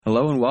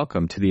Hello and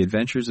welcome to the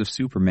Adventures of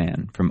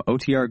Superman from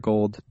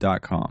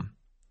OTRGold.com.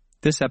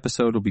 This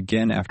episode will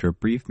begin after a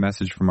brief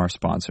message from our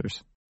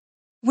sponsors.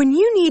 When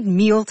you need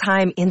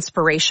mealtime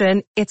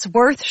inspiration, it's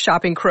worth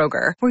shopping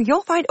Kroger, where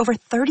you'll find over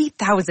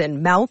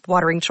 30,000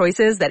 mouth-watering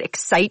choices that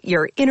excite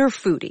your inner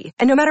foodie.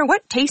 And no matter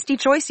what tasty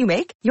choice you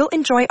make, you'll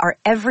enjoy our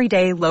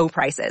everyday low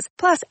prices,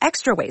 plus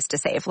extra ways to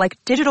save, like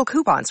digital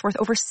coupons worth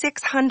over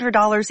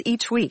 $600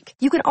 each week.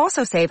 You can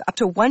also save up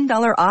to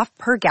 $1 off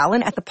per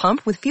gallon at the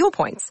pump with fuel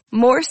points.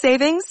 More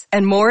savings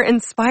and more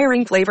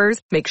inspiring flavors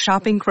make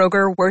shopping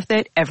Kroger worth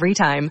it every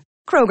time.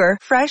 Kroger,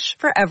 fresh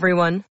for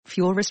everyone.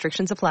 Fuel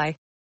restrictions apply.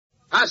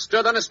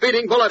 Faster than a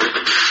speeding bullet.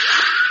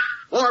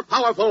 More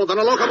powerful than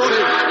a locomotive.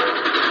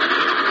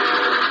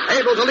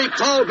 Able to leap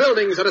tall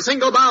buildings at a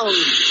single bound.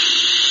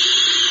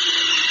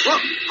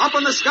 Look, up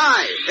in the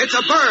sky. It's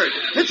a bird.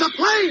 It's a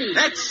plane.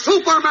 It's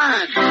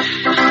Superman.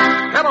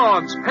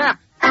 Kellogg's Pep.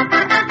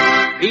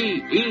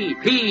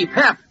 P-E-P,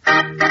 Pep.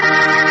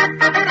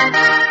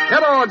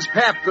 Kellogg's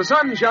Pep, the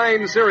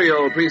Sunshine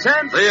Cereal,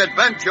 presents The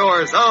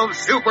Adventures of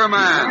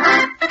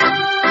Superman.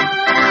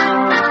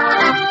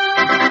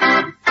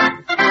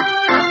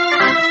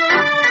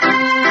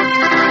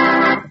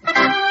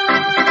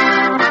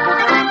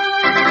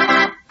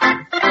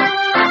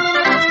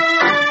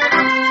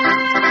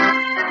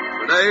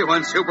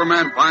 When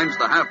Superman finds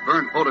the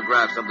half-burned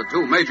photographs of the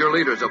two major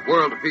leaders of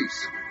world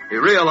peace, he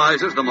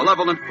realizes the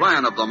malevolent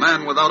plan of the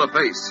man without a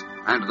face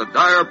and the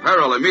dire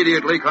peril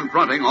immediately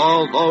confronting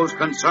all those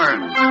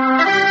concerned.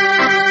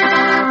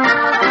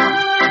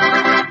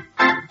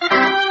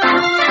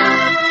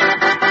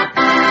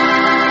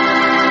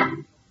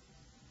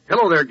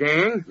 Hello there,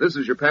 gang. This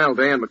is your pal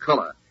Dan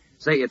McCullough.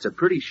 Say, it's a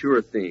pretty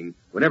sure thing,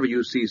 whenever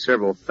you see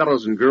several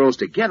fellows and girls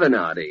together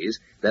nowadays,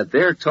 that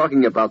they're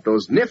talking about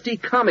those nifty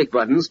comic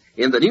buttons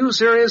in the new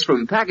series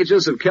from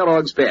packages of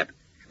Kellogg's Pep.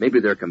 Maybe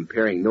they're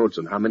comparing notes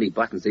on how many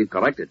buttons they've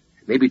collected.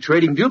 Maybe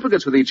trading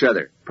duplicates with each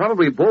other.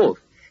 Probably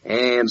both.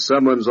 And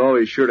someone's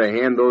always sure to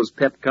hand those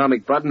Pep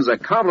comic buttons a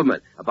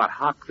compliment about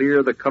how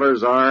clear the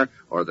colors are,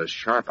 or the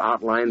sharp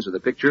outlines of the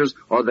pictures,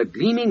 or the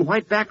gleaming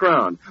white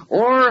background,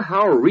 or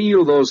how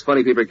real those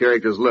funny paper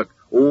characters look.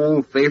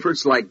 Old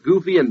favorites like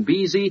Goofy and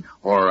Beezy,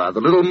 or the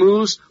Little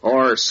Moose,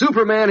 or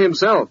Superman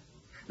himself.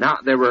 Now,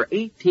 there were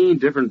 18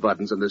 different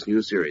buttons in this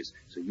new series,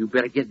 so you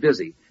better get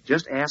busy.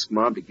 Just ask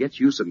Mom to get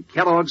you some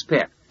Kellogg's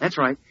Pep. That's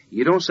right.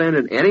 You don't send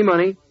in any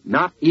money,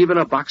 not even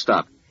a box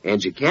stop.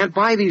 And you can't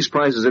buy these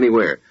prizes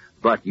anywhere.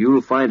 But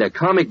you'll find a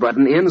comic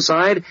button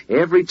inside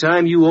every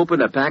time you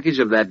open a package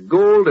of that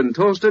golden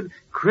toasted,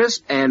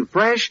 crisp and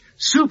fresh,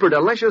 super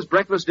delicious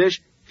breakfast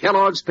dish,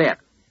 Kellogg's Pep.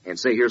 And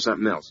say, here's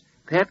something else.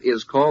 Pep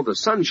is called the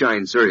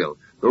Sunshine Cereal.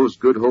 Those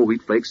good whole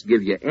wheat flakes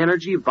give you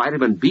energy,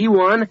 vitamin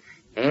B1,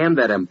 and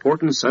that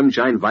important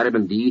sunshine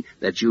vitamin D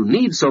that you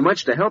need so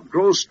much to help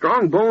grow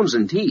strong bones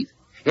and teeth.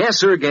 Yes,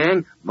 sir,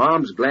 gang.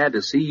 Mom's glad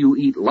to see you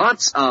eat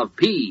lots of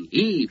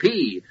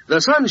P-E-P,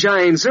 the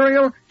Sunshine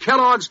Cereal,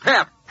 Kellogg's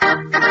Pep.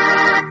 And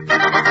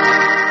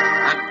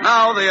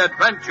now, the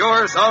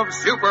Adventures of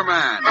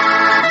Superman.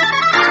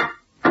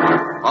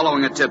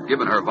 Following a tip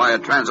given her via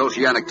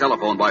transoceanic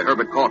telephone by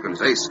Herbert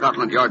Calkins, ace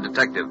Scotland Yard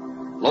detective,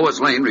 Lois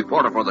Lane,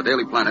 reporter for the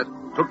Daily Planet,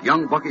 took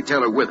young Bucky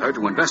Taylor with her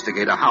to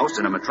investigate a house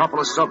in a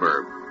metropolis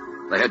suburb.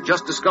 They had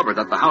just discovered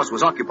that the house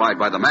was occupied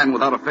by the man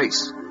without a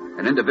face,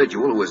 an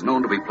individual who was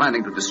known to be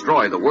planning to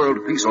destroy the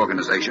World Peace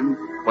Organization,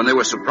 when they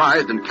were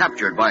surprised and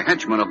captured by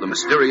henchmen of the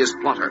mysterious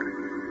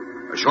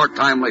plotter. A short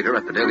time later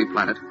at the Daily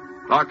Planet,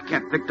 Clark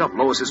Kent picked up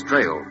Lois's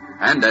trail,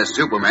 and as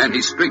Superman,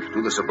 he streaked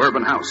to the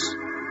suburban house.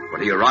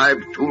 But he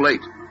arrived too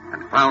late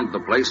and found the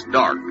place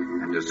dark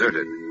and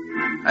deserted.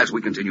 As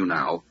we continue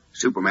now,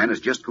 Superman is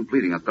just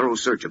completing a thorough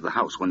search of the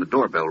house when the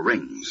doorbell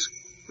rings.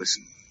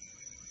 Listen.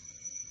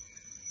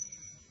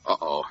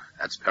 Uh-oh,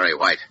 that's Perry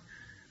White.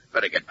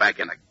 Better get back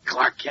into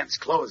Clark Kent's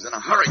clothes in a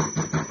hurry.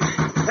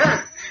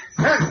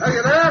 Are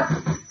you there?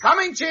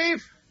 Coming,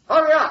 Chief.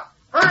 Hurry up!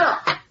 Hurry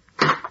up!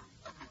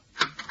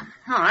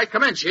 All right,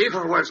 come in, Chief.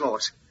 Oh, where's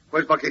Lois?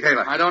 Where's Bucky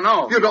Taylor? I don't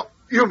know.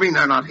 You mean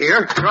they're not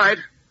here? That's right.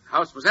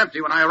 House was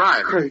empty when I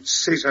arrived. Great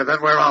Caesar,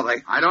 then where are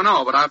they? I don't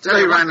know, but I'll tell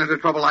They you. ran into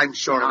trouble, I'm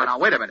sure of it. Now,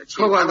 wait a minute, Chief.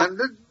 Well, then,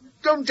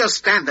 don't just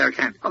stand there,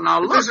 Kent. Well, now,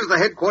 look. This is the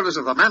headquarters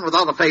of the man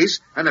without a face,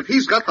 and if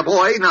he's got the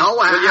boy now,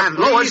 Will you and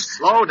please Lois...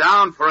 slow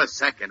down for a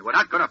second? We're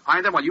not going to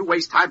find them while you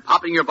waste time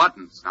popping your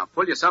buttons. Now,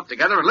 pull yourself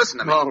together and listen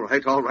to me. All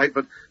right,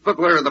 but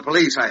where are the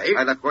police?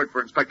 I left word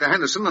for Inspector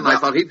Henderson, and I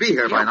thought he'd be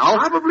here by now.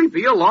 He'll probably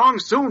be along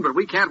soon, but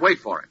we can't wait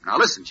for him. Now,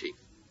 listen, Chief.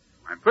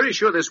 I'm pretty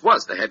sure this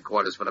was the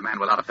headquarters for the man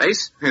without a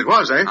face. It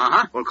was, eh?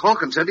 Uh-huh. Well,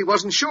 Calkins said he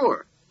wasn't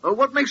sure.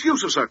 What makes you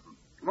so certain?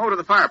 Come over to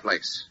the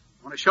fireplace.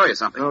 I want to show you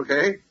something.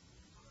 Okay.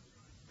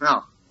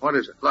 Now, what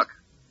is it? Look.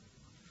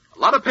 A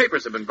lot of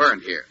papers have been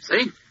burned here,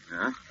 see?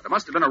 Yeah? But it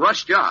must have been a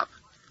rush job,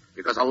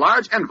 because a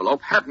large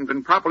envelope hadn't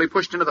been properly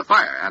pushed into the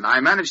fire, and I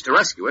managed to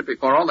rescue it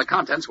before all the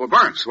contents were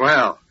burned.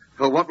 Swell.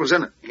 Well, what was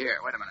in it? Here,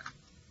 wait a minute.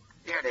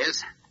 Here it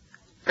is.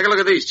 Take a look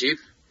at these, Chief.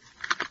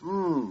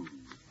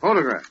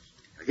 Photographs.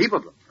 A heap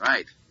of them.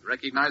 Right.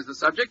 Recognize the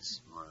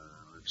subjects? Well,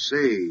 let's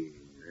see.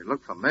 They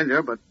look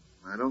familiar, but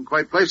I don't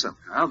quite place them.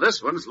 Well,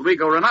 this one's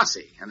Luigi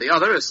Renassi, and the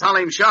other is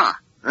Salim Shah.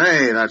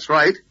 Hey, that's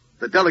right.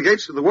 The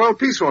delegates to the World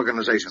Peace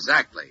Organization.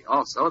 Exactly.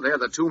 Also, they're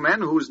the two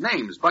men whose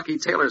names Bucky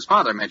Taylor's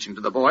father mentioned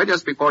to the boy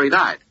just before he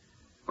died,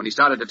 when he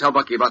started to tell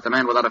Bucky about the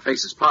Man Without a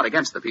Face's plot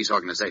against the peace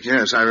organization.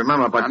 Yes, I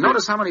remember, but... Now,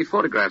 notice how many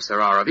photographs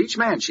there are of each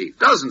man, Chief.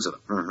 Dozens of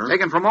them.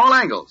 Taken from all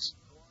angles.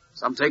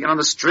 Some taken on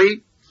the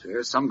street,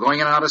 some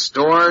going in and out of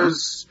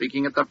stores,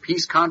 speaking at the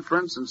peace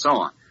conference, and so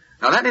on.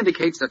 Now, that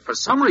indicates that for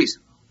some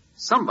reason,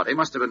 somebody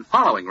must have been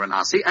following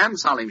Renassi and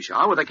Salim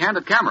Shah with a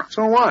candid camera.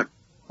 So what?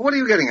 What are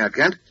you getting at,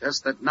 Kent?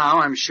 Just that now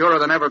I'm surer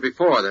than ever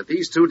before that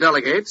these two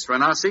delegates,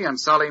 Renassi and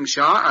Salim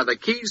Shah, are the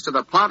keys to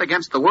the plot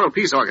against the World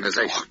Peace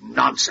Organization. Oh,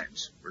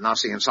 nonsense.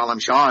 Renassi and Salim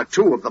Shah are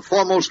two of the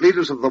foremost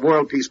leaders of the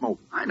World Peace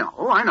Movement. I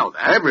know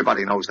that.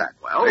 Everybody knows that.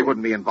 Well, they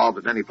wouldn't be involved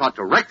in any plot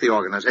to wreck the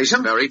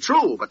organization. Very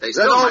true, but they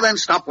still... Then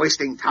stop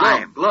wasting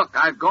time. Look,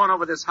 I've gone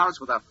over this house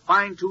with a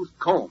fine-tooth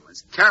comb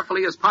as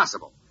carefully as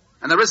possible,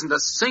 and there isn't a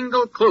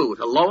single clue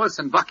to Lois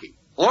and Bucky,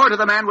 or to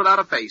the Man Without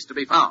a Face to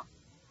be found,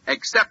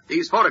 except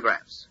these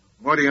photographs.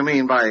 What do you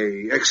mean by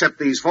except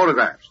these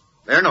photographs?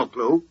 They're no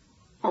clue.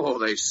 Oh,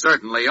 they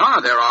certainly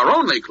are. They're our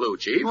only clue,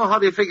 Chief. Well, how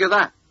do you figure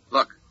that?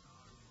 Look,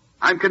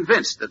 I'm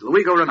convinced that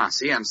Luigi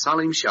Renassi and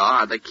Salim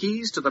Shah are the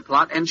keys to the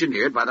plot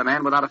engineered by the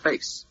Man Without a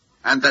Face,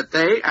 and that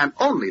they, and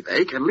only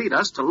they, can lead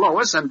us to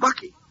Lois and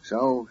Bucky.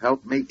 So,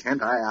 help me,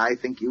 Kent, I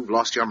think you've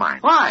lost your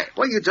mind. Why?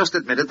 Well, you just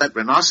admitted that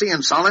Renassi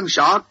and Salim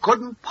Shah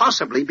couldn't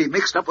possibly be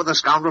mixed up with a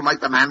scoundrel like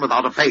the Man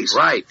Without a Face.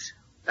 Right.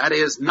 That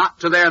is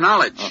not to their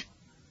knowledge.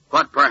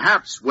 But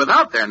perhaps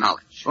without their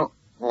knowledge. Oh,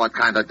 what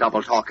kind of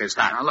double talk is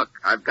that? Now, look,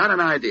 I've got an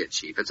idea,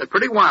 Chief. It's a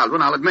pretty wild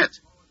one, I'll admit.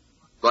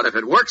 But if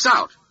it works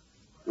out,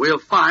 we'll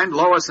find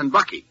Lois and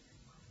Bucky.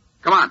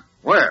 Come on.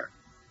 Where?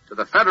 To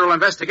the Federal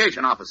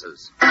Investigation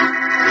Offices. As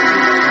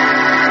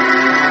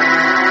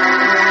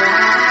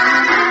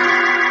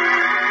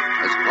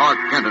Clark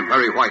Kent and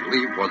Perry White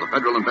leave for the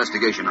Federal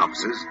Investigation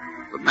Offices,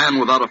 the Man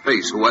Without a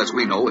Face, who, as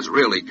we know, is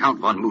really Count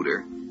von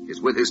Luder, is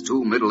with his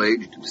two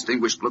middle-aged,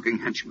 distinguished-looking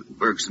henchmen,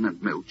 Bergson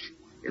and Milch,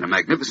 in a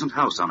magnificent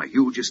house on a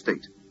huge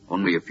estate,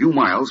 only a few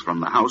miles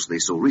from the house they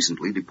so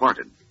recently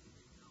departed.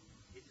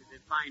 This is a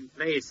fine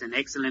place and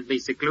excellently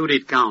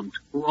secluded, Count.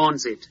 Who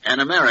owns it? An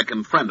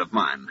American friend of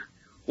mine.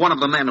 One of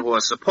the men who are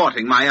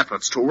supporting my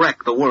efforts to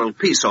wreck the World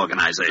Peace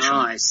Organization. Oh,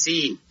 I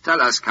see. Tell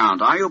us,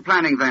 Count, are you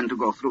planning then to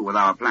go through with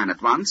our plan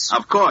at once?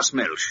 Of course,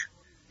 Milch.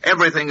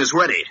 Everything is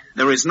ready.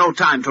 There is no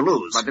time to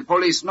lose. But the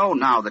police know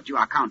now that you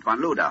are Count von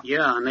Luder.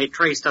 Yeah, and they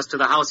traced us to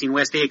the house in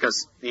West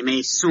Acres. They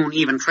may soon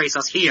even trace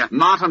us here.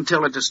 Not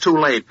until it is too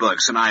late,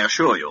 Bergson, I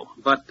assure you.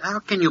 But how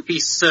can you be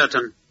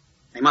certain?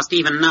 They must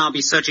even now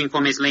be searching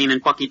for Miss Lane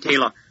and Bucky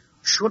Taylor.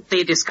 Should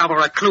they discover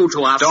a clue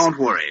to us... Don't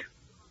worry.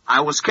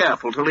 I was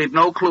careful to leave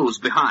no clues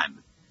behind.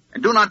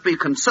 And do not be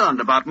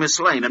concerned about Miss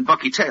Lane and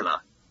Bucky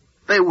Taylor.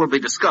 They will be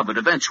discovered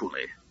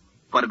eventually.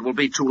 But it will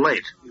be too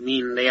late. You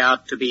mean they are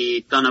to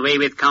be done away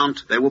with,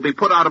 Count? They will be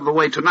put out of the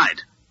way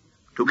tonight,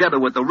 together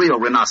with the real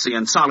Renassi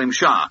and Salim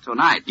Shah.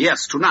 Tonight?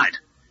 Yes, tonight.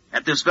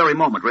 At this very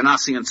moment,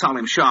 Renassi and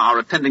Salim Shah are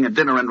attending a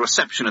dinner and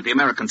reception at the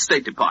American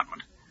State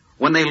Department.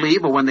 When they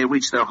leave or when they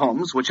reach their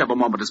homes, whichever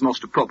moment is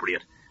most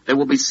appropriate, they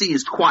will be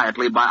seized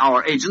quietly by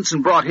our agents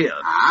and brought here.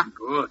 Ah,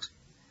 good.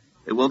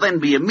 They will then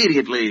be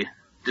immediately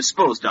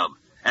disposed of,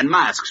 and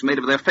masks made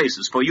of their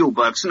faces for you,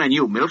 Bergson, and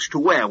you, Milch, to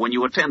wear when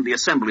you attend the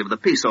assembly of the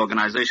peace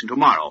organization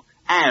tomorrow,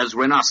 as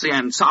Renassi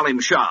and Salim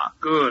Shah.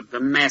 Good.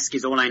 The mask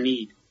is all I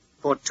need.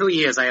 For 2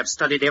 years I have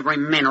studied every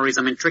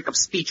mannerism and trick of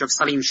speech of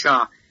Salim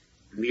Shah,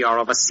 and we are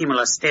of a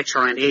similar stature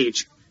and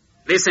age.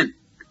 Listen.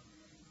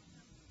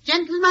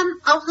 Gentlemen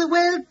of the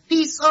World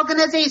Peace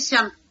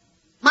Organization,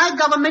 my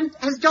government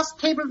has just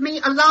cabled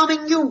me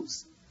alarming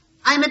news.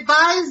 I am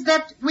advised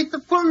that with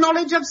the full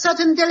knowledge of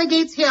certain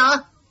delegates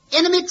here,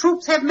 enemy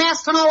troops have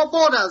massed on our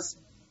borders.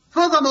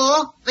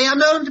 Furthermore, they are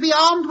known to be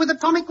armed with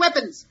atomic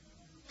weapons.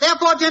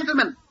 Therefore,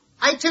 gentlemen,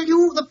 I tell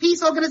you the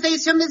peace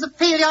organization is a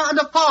failure and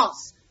a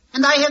farce,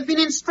 and I have been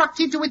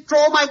instructed to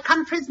withdraw my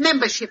country's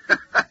membership.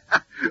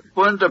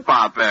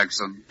 Wunderbar,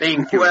 Bergson.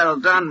 Thank you. Well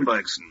done,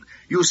 Bergson.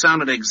 You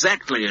sounded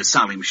exactly as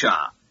Salim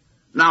Shah.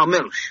 Now,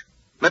 Milch,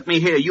 let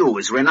me hear you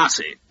as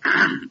Renassi.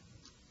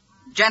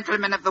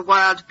 Gentlemen of the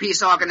World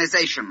Peace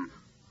Organization,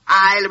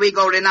 I, Luigi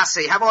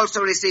Renassi, have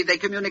also received a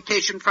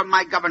communication from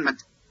my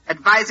government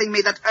advising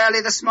me that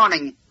early this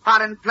morning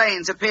foreign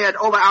planes appeared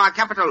over our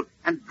capital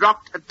and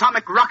dropped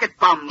atomic rocket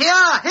bombs.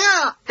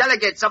 Here!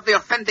 Delegates of the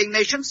offending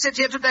nation sit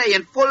here today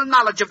in full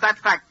knowledge of that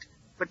fact,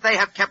 but they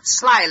have kept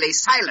slyly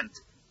silent.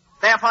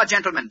 Therefore,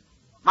 gentlemen,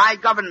 my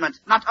government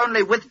not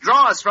only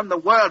withdraws from the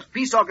World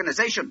Peace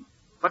Organization,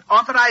 but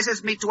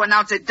authorizes me to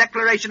announce a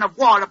declaration of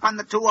war upon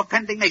the two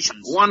offending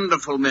nations.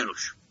 Wonderful,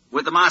 Milch.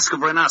 With the mask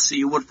of Renassi,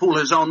 you would fool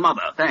his own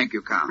mother. Thank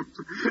you, Count.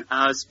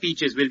 Our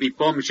speeches will be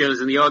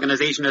bombshells in the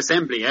organization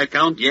assembly,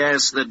 Count?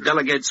 Yes, the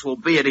delegates will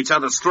be at each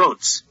other's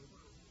throats.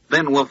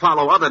 Then will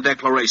follow other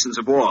declarations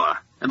of war,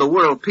 and the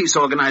World Peace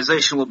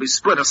Organization will be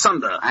split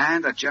asunder.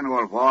 And a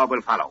general war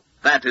will follow.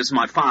 That is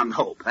my fond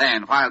hope.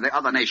 Then, while the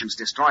other nations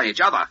destroy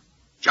each other,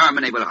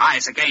 Germany will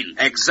rise again.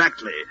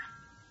 Exactly.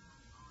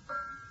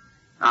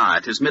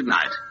 It is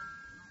midnight.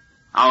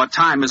 Our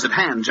time is at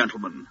hand,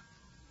 gentlemen.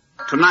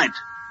 Tonight,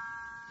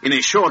 in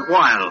a short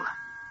while,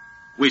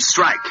 we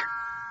strike.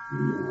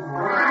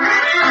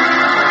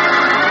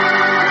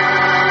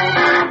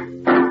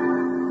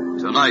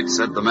 Tonight,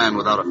 said the man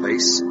without a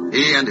face,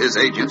 he and his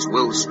agents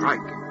will strike.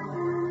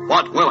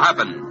 What will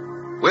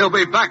happen? We'll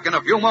be back in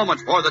a few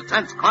moments for the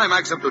 10th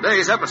climax of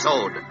today's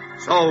episode.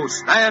 So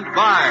stand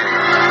by.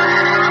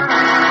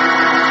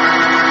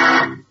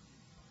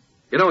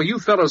 You know, you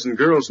fellas and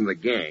girls in the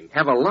gang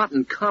have a lot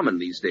in common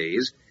these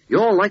days.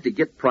 You all like to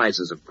get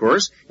prizes, of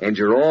course, and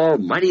you're all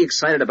mighty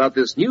excited about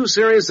this new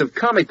series of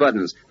comic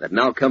buttons that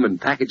now come in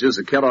packages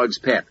of Kellogg's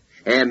Pep.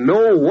 And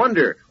no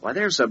wonder. Why,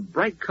 they're so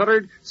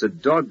bright-colored, so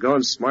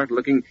doggone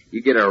smart-looking,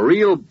 you get a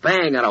real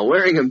bang out of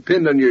wearing them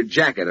pinned on your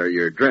jacket or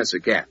your dress or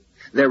cap.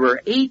 There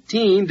were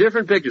 18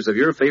 different pictures of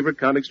your favorite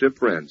comic strip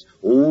friends.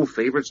 Old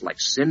favorites like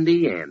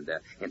Cindy and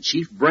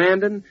Chief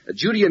Brandon,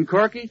 Judy and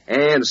Corky,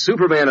 and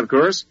Superman, of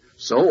course.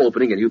 So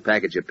opening a new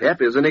package of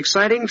Pep is an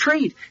exciting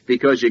treat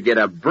because you get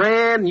a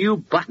brand new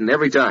button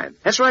every time.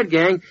 That's right,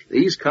 gang.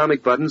 These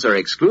comic buttons are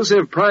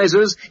exclusive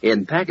prizes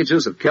in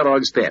packages of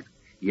Kellogg's Pep.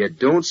 You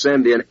don't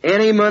send in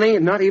any money,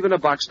 not even a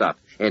box stop,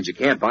 and you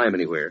can't buy them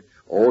anywhere.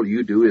 All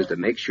you do is to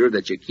make sure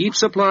that you keep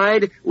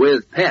supplied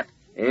with Pep.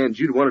 And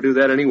you'd want to do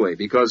that anyway,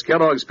 because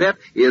Kellogg's Pep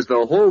is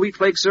the whole wheat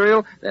flake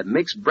cereal that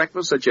makes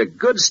breakfast such a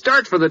good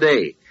start for the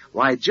day.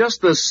 Why,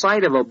 just the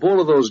sight of a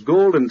bowl of those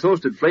golden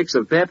toasted flakes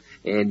of Pep,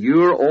 and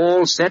you're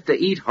all set to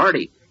eat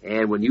hearty.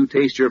 And when you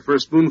taste your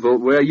first spoonful,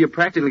 well, you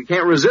practically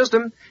can't resist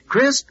them.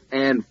 Crisp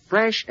and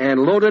fresh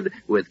and loaded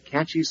with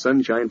catchy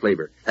sunshine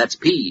flavor. That's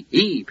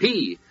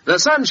P-E-P. The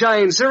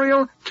Sunshine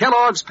Cereal,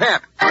 Kellogg's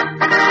Pep.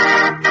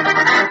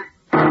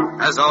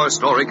 As our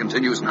story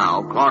continues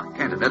now, Clark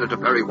Kent and Editor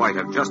Perry White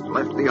have just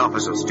left the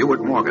office of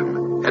Stuart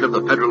Morgan, head of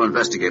the federal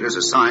investigators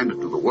assigned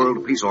to the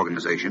World Peace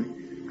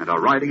Organization, and are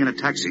riding in a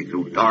taxi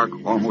through dark,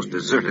 almost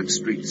deserted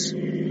streets.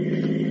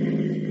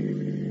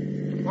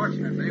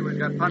 Fortunately, we've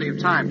got plenty of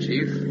time,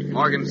 Chief.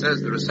 Morgan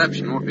says the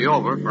reception won't be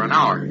over for an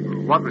hour.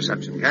 What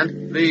reception,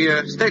 Kent?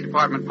 The State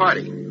Department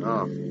party.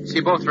 Oh. See,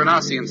 both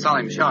Renassi and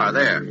Salim Shah are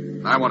there.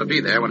 I want to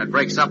be there when it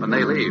breaks up and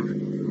they leave.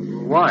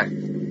 Why?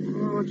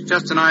 It's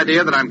just an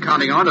idea that I'm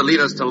counting on to lead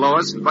us to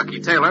Lois and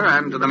Bucky Taylor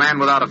and to the man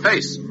without a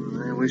face.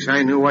 I wish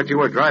I knew what you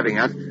were driving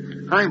at.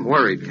 I'm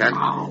worried, Kent.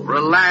 Oh,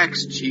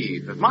 relax,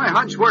 Chief. If my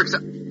hunch works...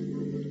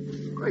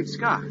 Great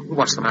Scott.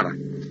 What's the matter?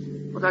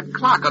 Well, that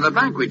clock on the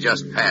bank we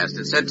just passed,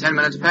 it said 10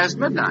 minutes past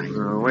midnight.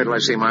 Wait till I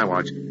see my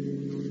watch.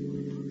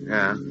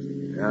 Yeah,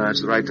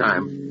 that's the right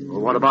time. Well,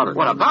 what about it?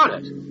 What about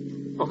it?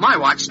 Well, my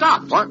watch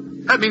stopped. What?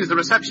 That means the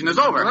reception is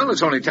over. Well,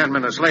 it's only 10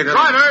 minutes later.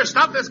 Driver,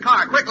 stop this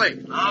car,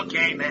 quickly.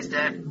 Okay,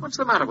 mister. What's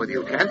the matter with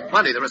you, Kent?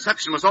 Plenty. The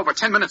reception was over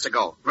 10 minutes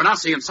ago.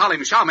 Renassi and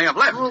Salim Shah may have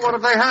left. Well, what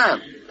if they have?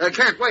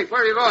 Kent, wait,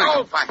 where are you going?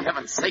 Oh, for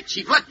heaven's sake,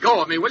 Chief, let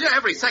go of me, will you?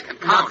 Every second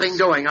counts. Nothing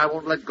doing. I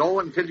won't let go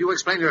until you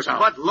explain yourself.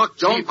 But look,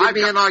 Don't Chief, give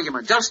me an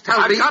argument. Just tell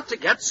me. I've got to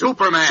get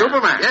Superman.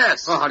 Superman?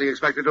 Yes. Well, how do you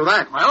expect to do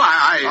that? Well,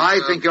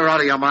 I think you're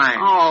out of your mind.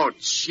 Oh,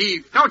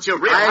 Chief, don't you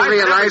realize... I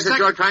realize that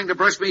you're trying to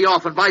brush me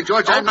off, and by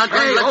George, I'm not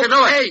going to let you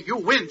do it. Okay, you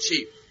win,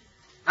 Chief.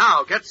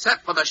 Now, get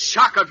set for the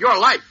shock of your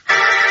life.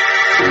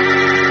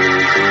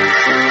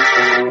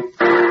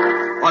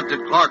 What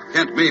did Clark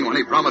Kent mean when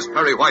he promised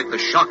Perry White the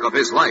shock of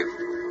his life?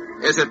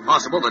 Is it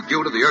possible that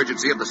due to the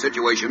urgency of the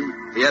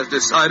situation, he has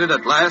decided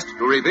at last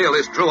to reveal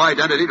his true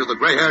identity to the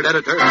gray-haired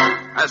editor?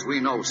 As we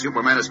know,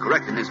 Superman is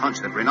correct in his hunch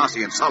that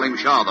Renassi and Salim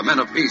Shah, the men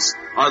of peace,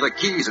 are the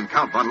keys in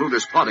Count von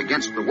Luder's plot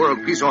against the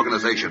World Peace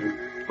Organization.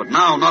 But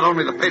now, not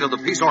only the fate of the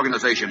peace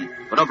organization,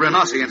 but of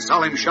Renassi and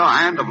Salim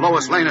Shah and of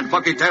Lois Lane and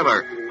Bucky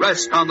Taylor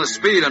rest on the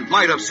speed and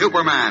might of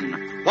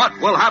Superman. What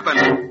will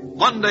happen?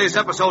 Monday's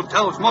episode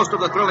tells most of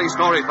the thrilling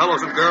story,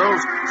 fellows and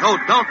girls, so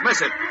don't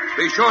miss it.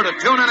 Be sure to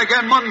tune in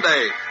again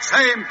Monday.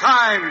 Same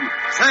time,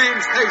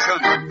 same station.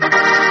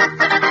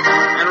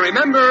 And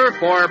remember,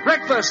 for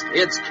breakfast,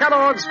 it's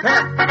Kellogg's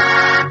Pep.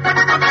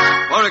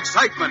 For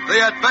excitement,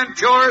 the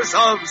adventures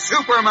of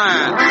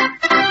Superman.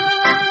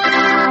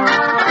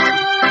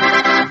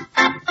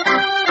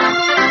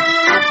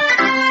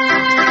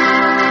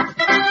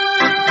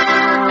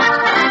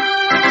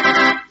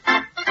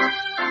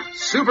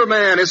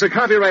 Superman is a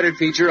copyrighted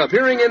feature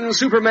appearing in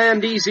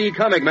Superman DC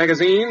comic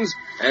magazines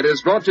and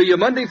is brought to you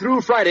Monday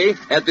through Friday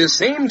at this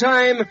same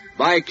time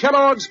by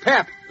Kellogg's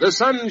Pep, the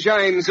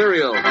Sunshine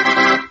Cereal.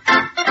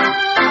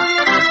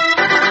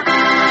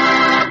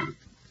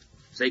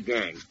 Say,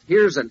 gang,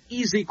 here's an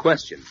easy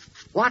question.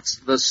 What's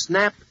the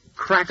Snap,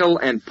 Crackle,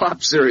 and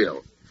Pop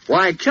cereal?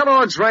 Why,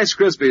 Kellogg's Rice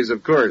Krispies,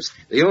 of course.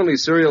 The only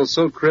cereal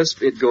so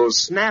crisp it goes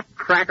snap,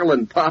 crackle,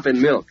 and pop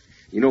in milk.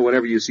 You know,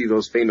 whenever you see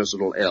those famous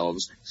little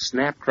elves,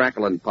 snap,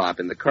 crackle, and pop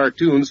in the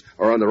cartoons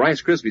or on the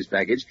Rice Krispies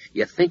package,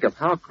 you think of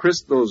how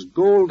crisp those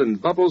golden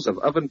bubbles of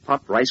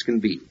oven-popped rice can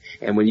be.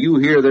 And when you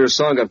hear their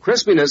song of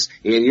crispiness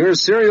in your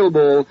cereal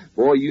bowl,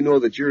 boy, you know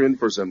that you're in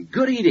for some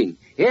good eating.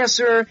 Yes,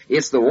 sir,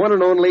 it's the one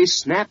and only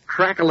Snap,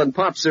 Crackle, and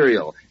Pop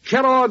cereal,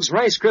 Kellogg's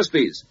Rice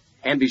Krispies.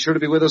 And be sure to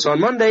be with us on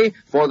Monday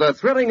for the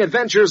thrilling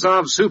adventures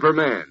of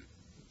Superman.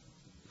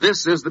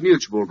 This is the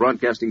Mutual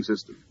Broadcasting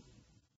System.